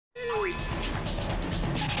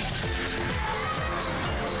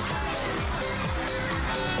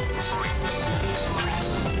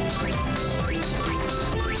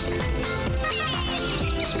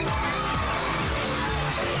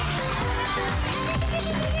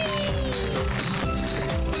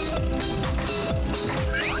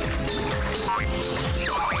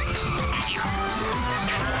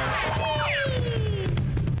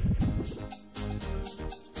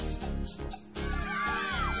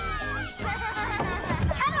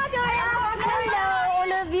Hello, Gloria. Hello,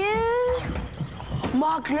 all of you.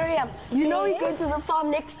 Ma, Gloria, you know we're going to the farm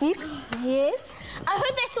next week? Yes? I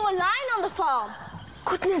heard they saw a lion on the farm.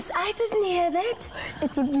 Goodness, I didn't hear that.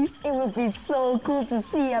 It would be so cool to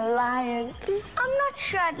see a lion. I'm not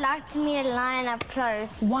sure I'd like to meet a lion up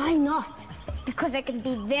close. Why not? Because it can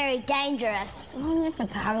be very dangerous. Only if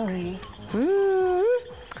it's hungry.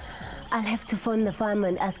 I'll have to phone the farmer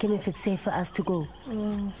and ask him if it's safe for us to go.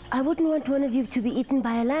 I wouldn't want one of you to be eaten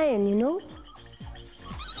by a lion, you know?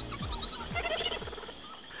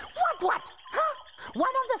 What? Huh? One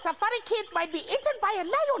of the safari kids might be eaten by a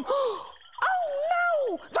lion. Oh,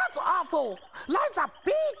 no! That's awful. Lions are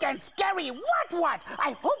big and scary. What?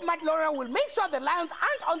 I hope Matt Laura will make sure the lions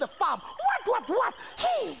aren't on the farm. What?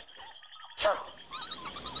 Hey!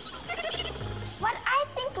 But I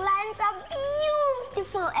think lions are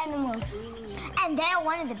beautiful animals. And they're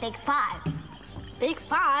one of the big five. Big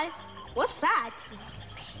five? What's that?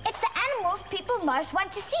 It's the animals people most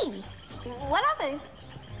want to see. What are they?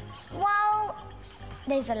 Well,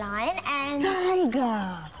 there's a lion and...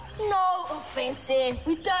 Tiger. No offense,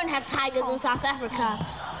 we don't have tigers in South Africa.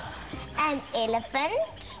 An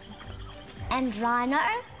elephant and rhino.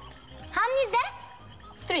 How many is that?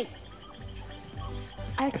 3.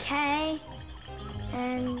 Okay.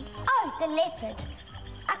 And... oh, the leopard.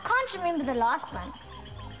 I can't remember the last one.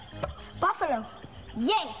 Buffalo.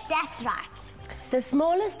 Yes, that's right. The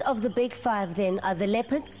smallest of the big five, then, are the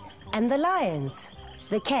leopards and the lions.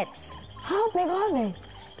 The cats. How big are they?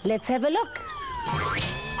 Let's have a look.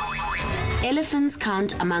 Elephants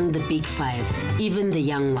count among the big five, even the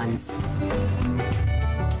young ones.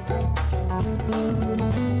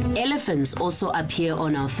 Elephants also appear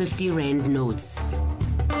on our 50 Rand notes.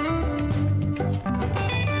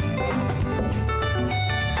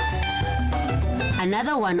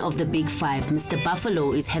 Another one of the big five, Mr.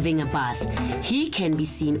 Buffalo, is having a bath. He can be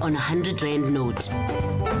seen on a 100 Rand note.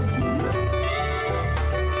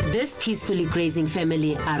 This peacefully grazing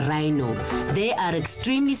family are rhino. They are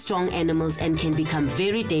extremely strong animals and can become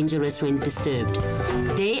very dangerous when disturbed.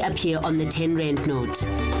 They appear on the 10 Rand note.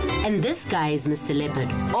 And this guy is Mr.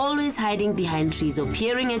 Leopard, always hiding behind trees or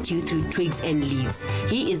peering at you through twigs and leaves.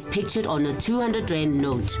 He is pictured on a 200 Rand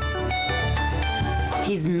note.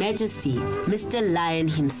 His Majesty, Mr. Lion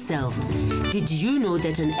himself. Did you know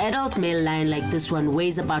that an adult male lion like this one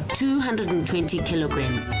weighs about 220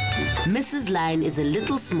 kilograms? Mrs. Lion is a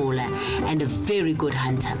little smaller and a very good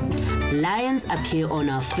hunter. Lions appear on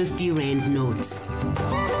our 50 Rand notes.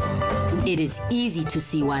 It is easy to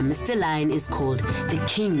see why Mr. Lion is called the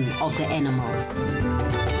king of the animals.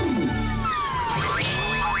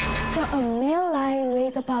 So a male lion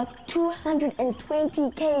weighs about 220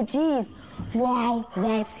 kgs. Wow,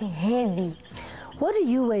 that's heavy. What do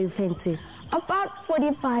you weigh, Fancy? About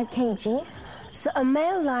 45 kgs. So a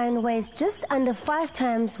male lion weighs just under 5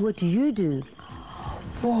 times what you do.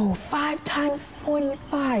 Whoa, 5 times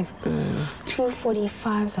 45. 2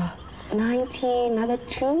 45s are 90, another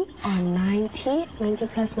 2 are 90. 90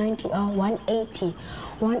 plus 90 are 180.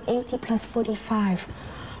 180 plus 45.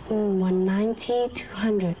 190,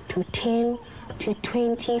 200, 210,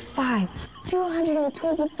 225.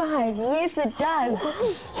 225, yes it does.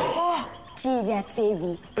 Oh, gee, that's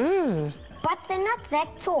heavy. But they're not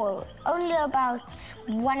that tall. Only about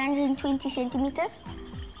 120 centimeters.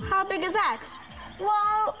 How big is that?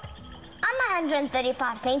 Well, I'm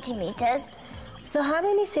 135 centimeters. So how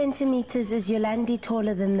many centimeters is Yolandi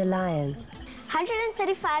taller than the lion?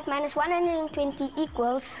 135 minus 120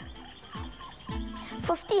 equals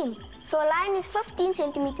 15. So a lion is 15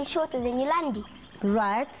 centimeters shorter than Yolandi.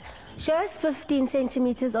 Right. Show us 15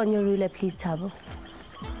 centimeters on your ruler, please, Tabo.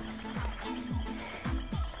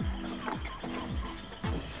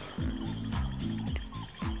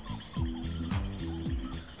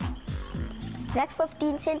 That's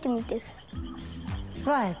 15 centimeters.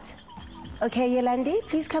 Right. Okay, Yolandi,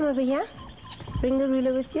 please come over here. Bring the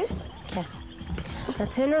ruler with you. Okay. Now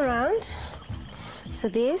turn around. So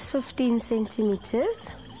there's 15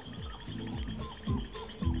 centimeters.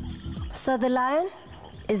 So the lion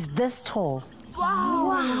is this tall.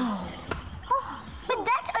 Wow. But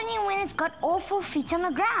that's only when it's got all 4 feet on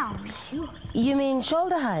the ground. You mean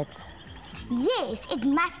shoulder height? Yes, it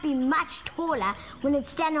must be much taller when it's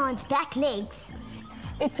standing on its back legs.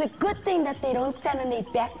 It's a good thing that they don't stand on their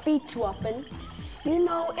back feet too often. You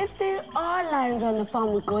know, if there are lions on the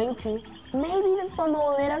farm we're going to, maybe the farmer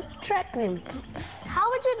will let us track them. How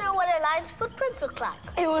would you know what a lion's footprints look like?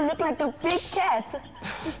 It will look like a big cat.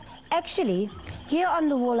 Actually, here on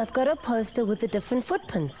the wall I've got a poster with the different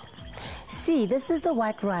footprints. See, this is the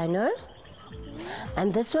white rhino,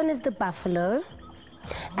 and this one is the buffalo,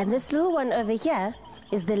 And this little one over here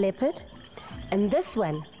is the leopard, and this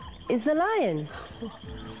one is the lion.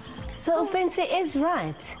 So Ofense is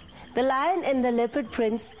right. The lion and the leopard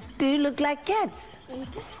prints do look like cats.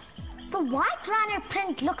 The white rhino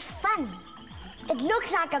print looks funny. It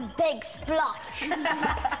looks like a big splotch.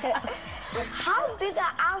 How big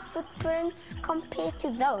are our footprints compared to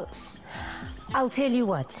those? I'll tell you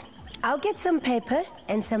what. I'll get some paper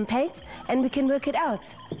and some paint, and we can work it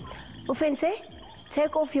out. Ofense,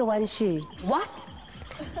 take off your one shoe. What?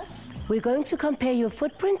 We're going to compare your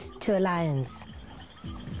footprint to a lion's.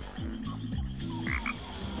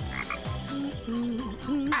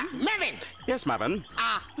 Mervyn! Yes, Marvin.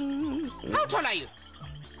 How tall are you?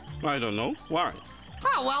 I don't know. Why?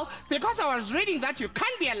 Oh, well, because I was reading that you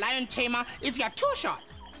can't be a lion tamer if you're too short.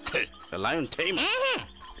 A lion tamer?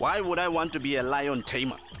 Why would I want to be a lion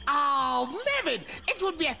tamer? Oh, Mervyn, it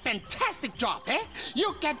would be a fantastic job, eh?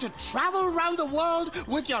 You get to travel around the world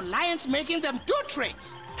with your lions making them do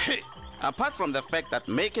tricks. Hey, apart from the fact that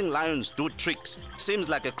making lions do tricks seems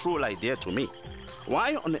like a cruel idea to me,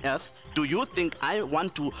 why on earth do you think I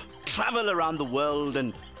want to travel around the world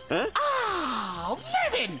and... Oh,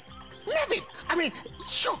 Mervyn!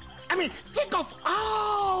 Think of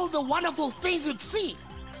all the wonderful things you'd see.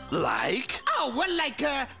 Like? Oh, well, like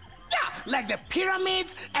the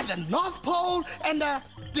pyramids and the North Pole and,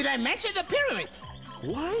 did I mention the pyramids?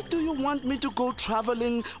 Why do you want me to go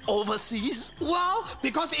traveling overseas? Well,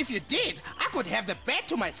 because if you did, I could have the bed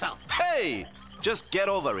to myself. Hey, just get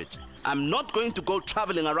over it. I'm not going to go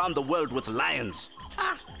traveling around the world with lions.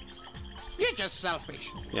 You're just selfish.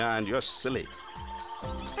 Yeah, and you're silly.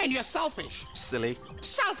 And you're selfish. Silly.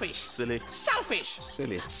 Selfish. Silly. Selfish.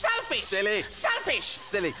 Silly. Selfish. Silly. Selfish.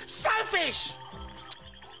 Silly. Selfish.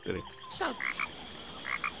 Silly. Selfish.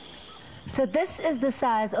 So this is the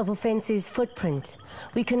size of Ofense's footprint.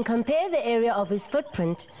 We can compare the area of his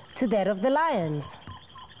footprint to that of the lion's.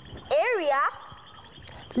 Area?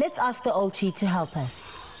 Let's ask the old tree to help us.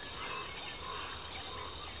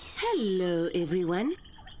 Hello, everyone.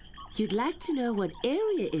 You'd like to know what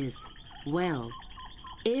area is? Well,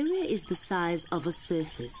 area is the size of a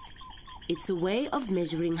surface. It's a way of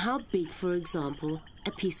measuring how big, for example,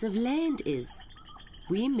 a piece of land is.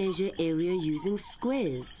 We measure area using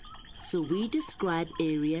squares, so we describe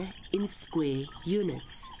area in square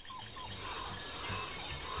units.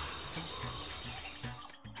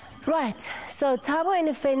 Right, so Thabo and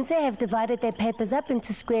Ofense have divided their papers up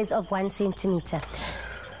into squares of 1 centimeter.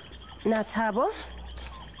 Now, Thabo,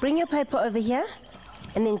 bring your paper over here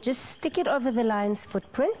and then just stick it over the lion's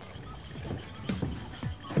footprint.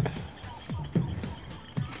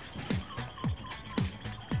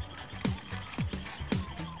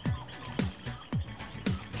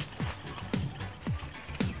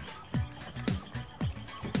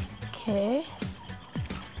 Okay.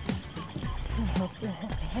 Help you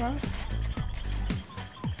over here.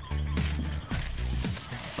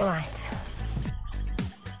 Right.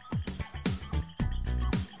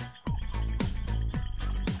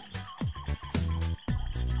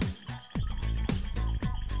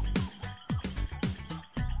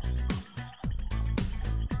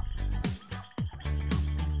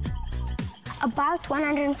 About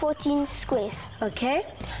 114 squares. Okay.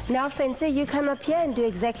 Now, Fencer, you come up here and do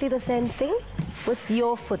exactly the same thing with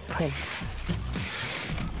your footprint.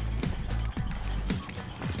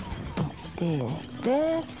 There,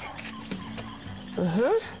 that.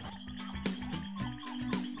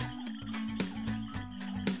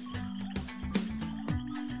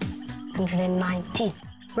 119.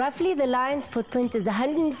 Roughly, the lion's footprint is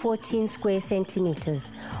 114 square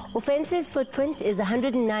centimeters. Ofense's footprint is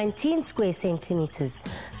 119 square centimeters.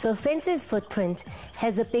 So Ofense's footprint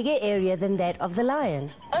has a bigger area than that of the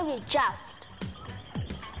lion. Only just.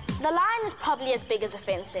 The lion is probably as big as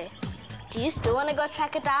Ofense. Do you still want to go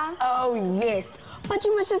track it down? Oh, yes. But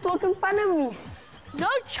you must just walk in front of me. No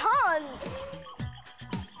chance!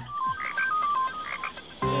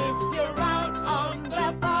 If you're out on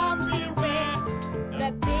the farm, beware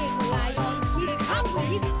the big lion. He's hungry,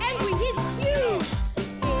 he's angry, he's huge.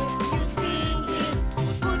 If you see his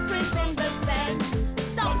footprints in the sand,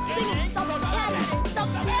 stop singing, stop chatting, stop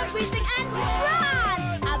everything and run!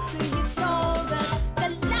 Up to his shoulders, the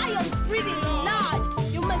lion's pretty large.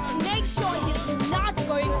 You must make sure he's not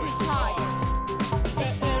going to charge. The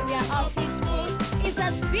area of his foot is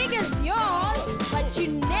as big as yours, but you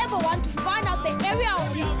never want to find out the area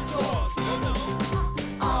of his jaws.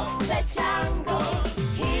 Of the jungle,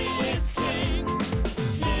 he is king.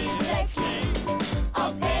 He's the king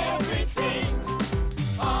of everything.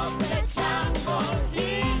 Of the jungle, he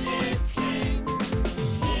is king.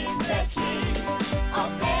 He's the king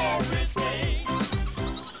of everything.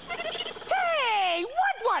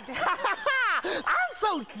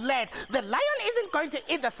 so glad the lion isn't going to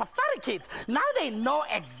eat the safari kids. Now they know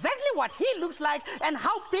exactly what he looks like and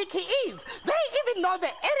how big he is. They even know the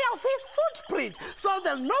area of his footprint, so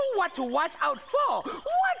they'll know what to watch out for.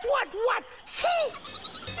 What?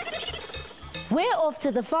 We're off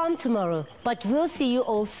to the farm tomorrow, but we'll see you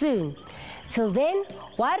all soon. Till then,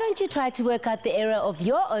 why don't you try to work out the area of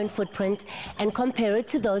your own footprint and compare it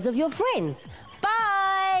to those of your friends?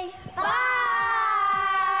 Bye! Bye!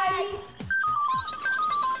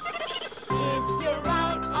 If you're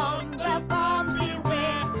out on the farm,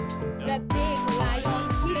 beware the big lion.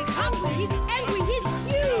 He's hungry, he's angry, he's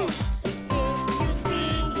huge. If you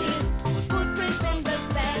see his footprints in the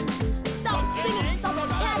sand, stop singing, stop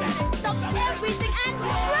chatting, stop everything and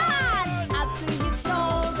run up to his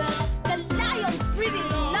shoulders. The lion's pretty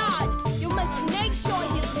large. You must make sure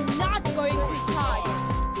he's not going to charge.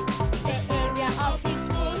 The area of his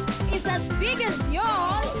foot is as big as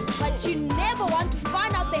yours, but you never want to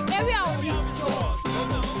find out the area of his jaws.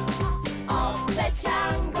 Of the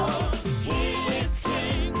jungle.